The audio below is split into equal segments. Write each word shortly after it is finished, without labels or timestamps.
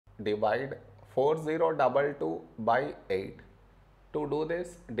divide 4022 by 8. To do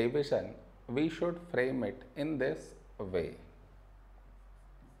this division, we should frame it in this way.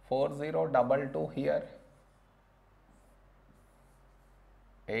 4022 here,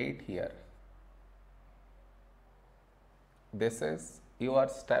 8 here. This is your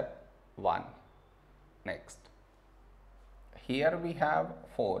step 1. Next, here we have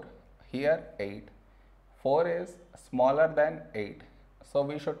 4, here 8. 4 is smaller than 8. So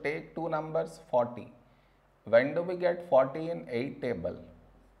we should take two numbers 40. When do we get 40 in 8 table?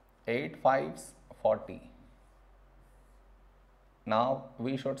 8 5s 40. Now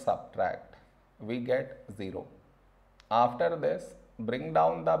we should subtract. We get 0. After this, bring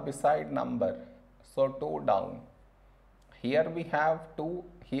down the beside number. So 2 down. Here we have 2,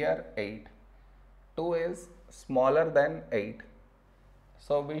 here 8. 2 is smaller than 8.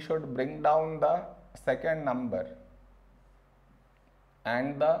 So we should bring down the second number.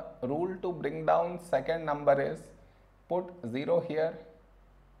 And the rule to bring down second number is put 0 here.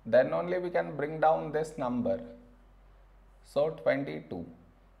 Then only we can bring down this number. So 22.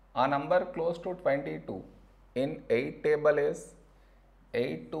 A number close to 22 in 8 table is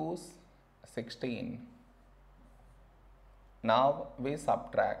 8 2s 16. Now we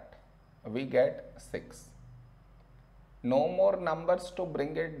subtract. We get 6. No more numbers to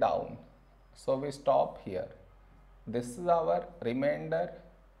bring it down. So we stop here. This is our remainder.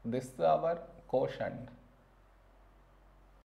 This is our quotient.